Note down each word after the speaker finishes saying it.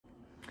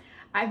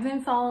I've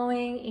been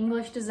following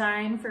English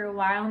design for a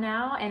while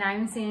now, and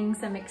I'm seeing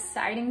some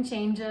exciting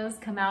changes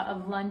come out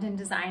of London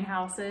design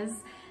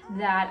houses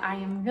that I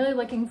am really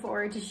looking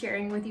forward to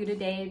sharing with you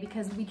today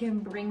because we can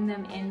bring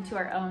them into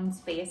our own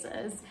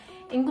spaces.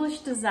 English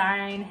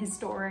design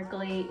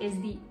historically is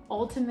the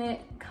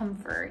ultimate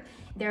comfort.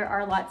 There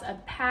are lots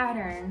of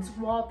patterns,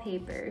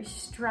 wallpapers,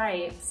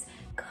 stripes,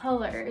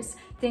 colors,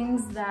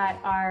 things that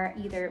are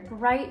either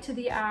bright to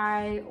the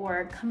eye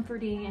or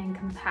comforting and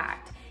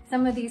compact.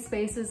 Some of these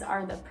spaces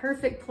are the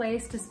perfect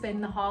place to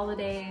spend the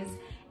holidays,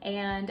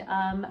 and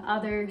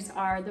others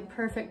are the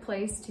perfect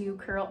place to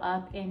curl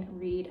up and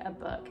read a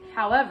book.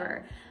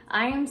 However,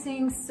 I am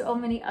seeing so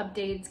many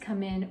updates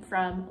come in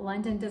from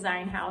London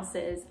design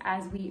houses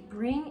as we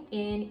bring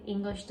in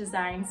English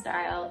design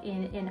style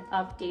in an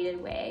updated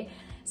way.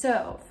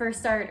 So for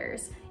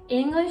starters,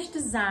 English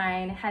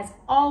design has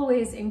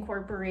always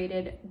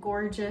incorporated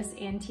gorgeous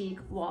antique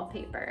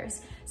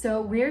wallpapers.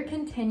 So we're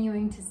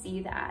continuing to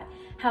see that.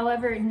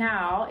 However,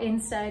 now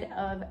instead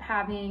of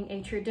having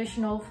a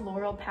traditional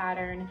floral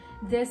pattern,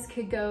 this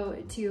could go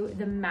to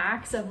the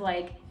max of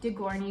like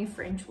DECOR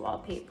French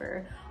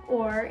wallpaper,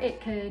 or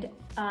it could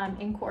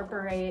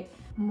incorporate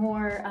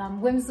more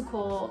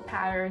whimsical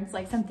patterns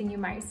like something you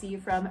might see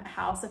from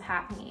House of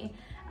Hackney.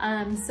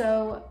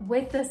 So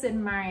with this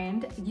in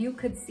mind, you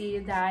could see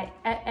that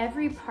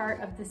every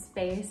part of the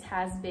space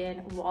has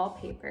been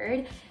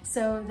wallpapered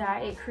so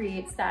that it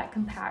creates that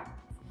compact,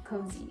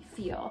 cozy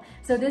feel.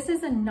 So this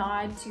is a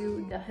nod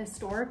to the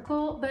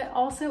historical, but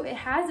also it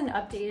has an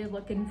updated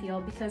look and feel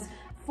because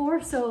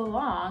for so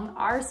long,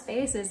 our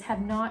spaces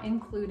have not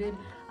included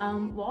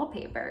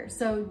wallpaper.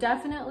 So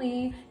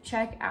definitely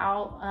check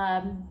out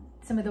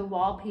some of the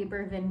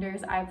wallpaper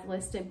vendors I've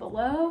listed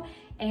below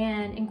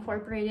and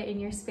incorporate it in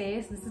your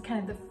space. This is kind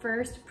of the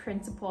first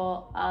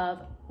principle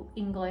of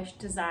English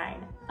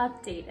design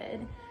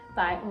updated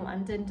by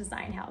London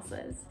design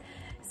houses.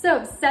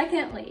 So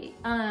secondly,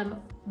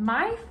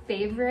 my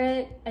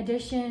favorite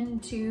addition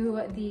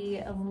to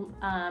the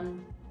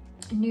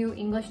new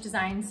English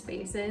design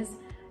spaces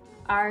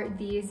are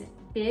these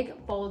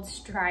big bold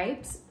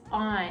stripes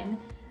on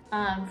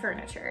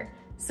furniture.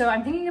 So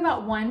I'm thinking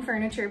about one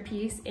furniture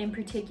piece in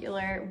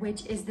particular,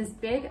 which is this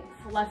big,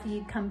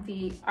 fluffy,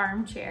 comfy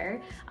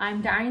armchair.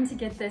 I'm dying to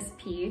get this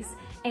piece.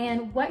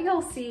 And what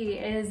you'll see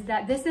is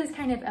that this is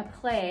kind of a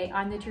play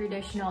on the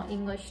traditional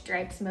English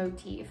stripes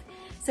motif.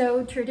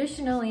 So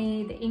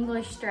traditionally, the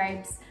English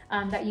stripes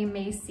that you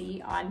may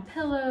see on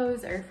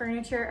pillows or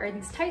furniture are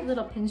these tight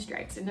little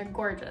pinstripes, and they're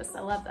gorgeous.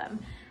 I love them.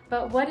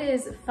 But what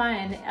is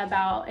fun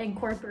about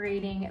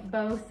incorporating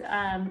both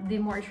the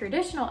more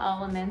traditional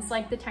elements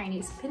like the tiny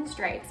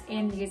pinstripes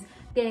and these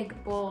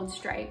big bold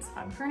stripes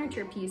on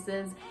furniture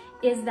pieces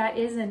is that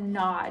is a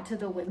nod to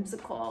the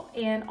whimsical,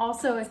 and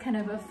also is kind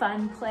of a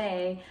fun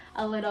play,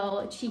 a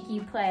little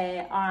cheeky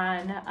play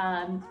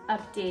on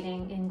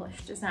updating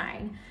English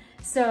design.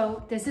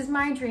 So this is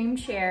my dream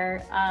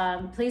chair.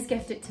 Please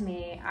gift it to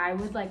me. I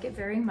would like it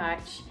very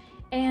much.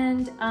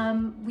 And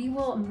we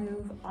will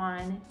move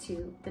on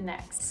to the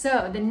next.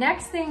 So the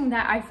next thing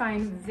that I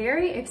find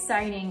very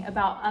exciting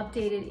about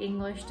updated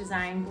English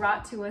design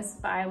brought to us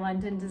by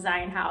London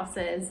design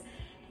houses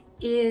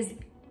is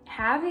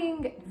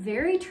having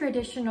very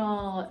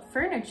traditional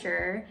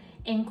furniture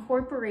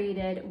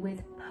incorporated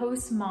with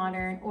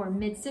postmodern or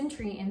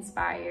mid-century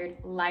inspired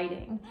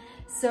lighting.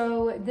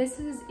 So this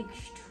is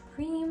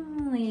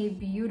extremely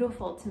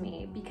beautiful to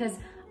me because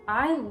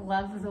I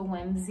love the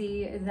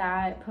whimsy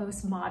that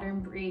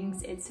postmodern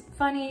brings. It's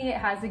funny, it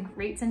has a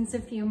great sense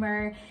of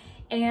humor,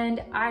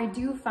 and I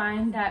do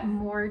find that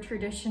more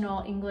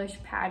traditional English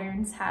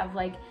patterns have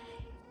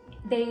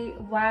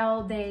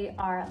while they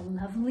are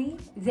lovely,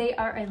 they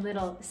are a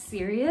little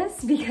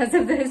serious because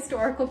of the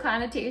historical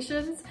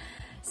connotations.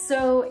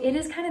 So it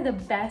is kind of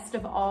the best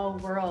of all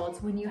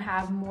worlds when you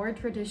have more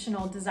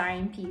traditional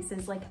design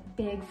pieces like a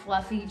big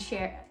fluffy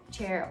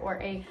chair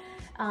or a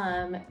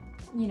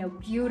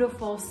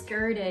beautiful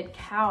skirted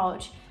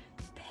couch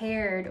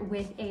paired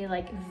with a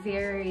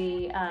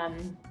very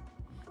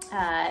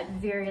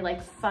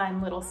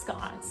fun little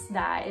sconce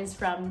that is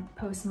from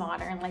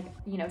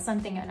postmodern,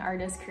 something an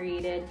artist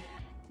created.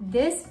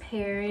 This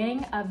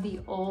pairing of the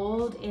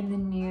old and the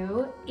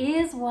new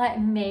is what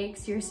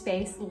makes your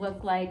space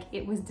look like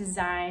it was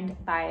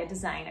designed by a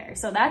designer.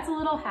 So that's a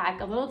little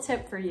hack, a little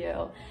tip for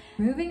you.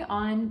 Moving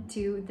on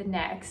to the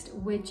next,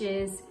 which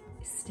is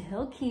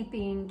still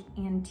keeping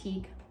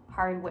antique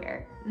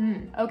hardware.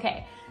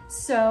 Okay,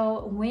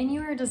 so when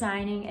you are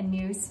designing a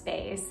new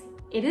space,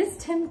 it is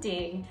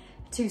tempting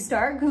to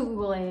start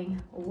Googling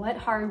what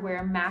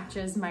hardware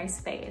matches my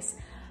space.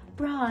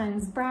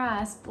 Bronze,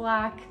 brass,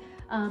 black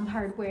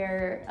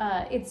hardware,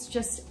 it's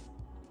just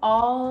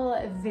all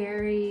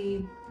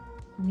very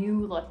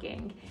new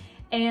looking.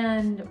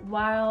 And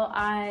while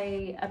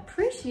I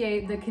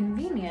appreciate the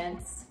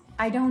convenience,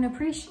 I don't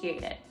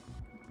appreciate it.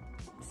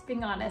 Just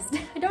being honest,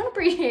 I don't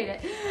appreciate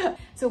it.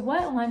 So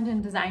what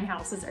London design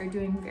houses are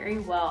doing very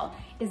well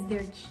is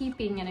they're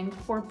keeping and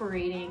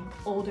incorporating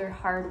older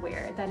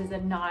hardware that is a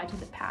nod to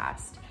the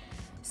past.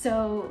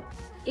 So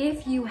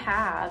if you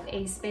have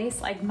a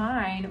space like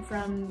mine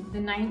from the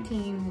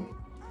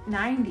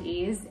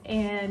 1990s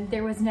and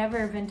there was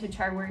never vintage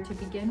hardware to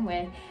begin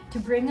with, to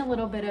bring a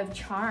little bit of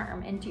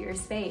charm into your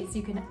space,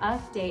 you can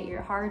update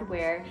your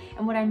hardware.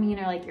 And what I mean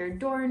are like your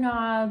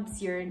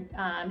doorknobs, your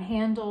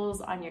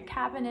handles on your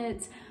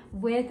cabinets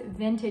with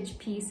vintage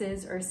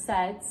pieces or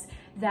sets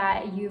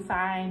that you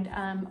find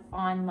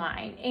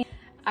online.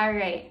 All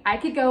right, I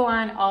could go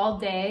on all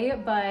day,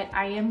 but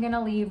I am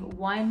gonna leave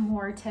one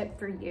more tip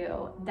for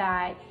you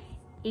that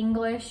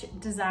English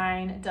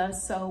design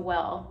does so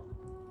well.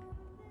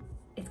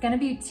 It's gonna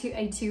be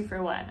a two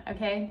for one,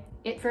 okay?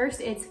 First,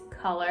 it's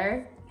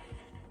color.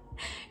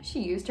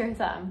 She used her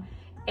thumb.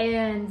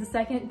 And the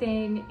second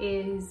thing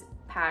is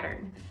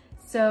pattern.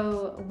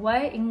 So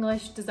what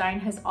English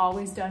design has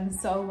always done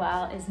so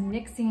well is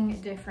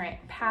mixing different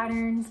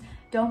patterns.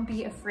 Don't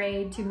be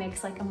afraid to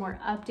mix like a more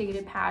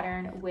updated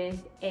pattern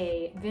with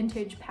a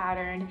vintage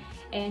pattern.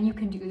 And you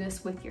can do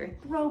this with your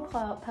throw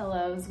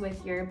pillows,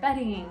 with your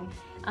bedding,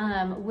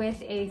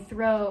 with a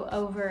throw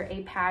over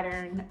a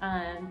pattern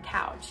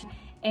couch.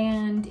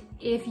 And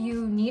if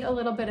you need a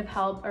little bit of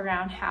help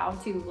around how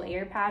to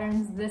layer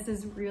patterns, this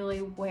is really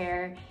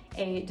where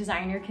a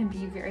designer can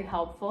be very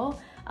helpful.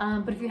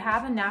 But if you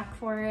have a knack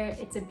for it,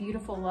 it's a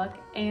beautiful look.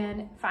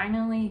 And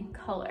finally,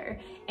 color.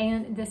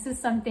 And this is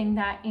something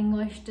that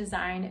English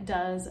design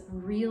does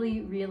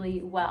really,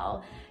 really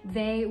well.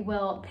 They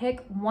will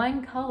pick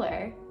one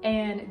color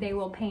and they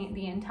will paint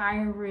the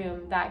entire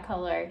room that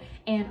color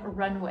and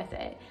run with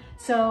it.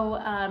 So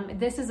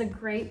this is a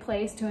great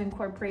place to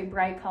incorporate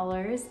bright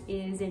colors,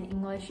 is in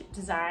English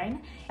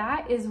design.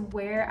 That is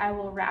where I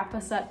will wrap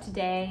us up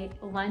today.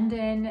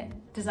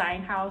 London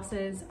design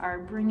houses are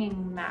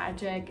bringing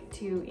magic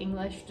to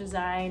English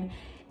design.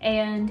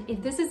 And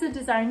if this is a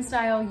design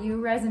style you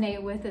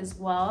resonate with as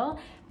well,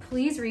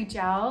 please reach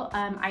out.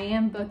 I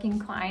am booking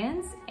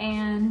clients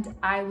and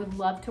I would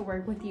love to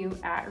work with you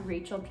at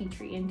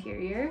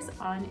rachaelinteriors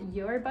on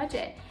your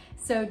budget.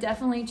 So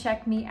definitely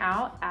check me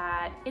out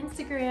at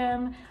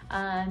Instagram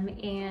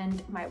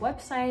and my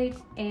website,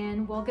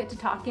 and we'll get to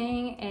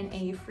talking in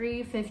a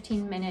free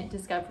 15-minute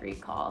discovery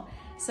call.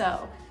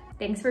 So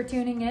thanks for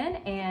tuning in,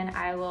 and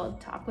I will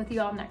talk with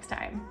you all next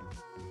time.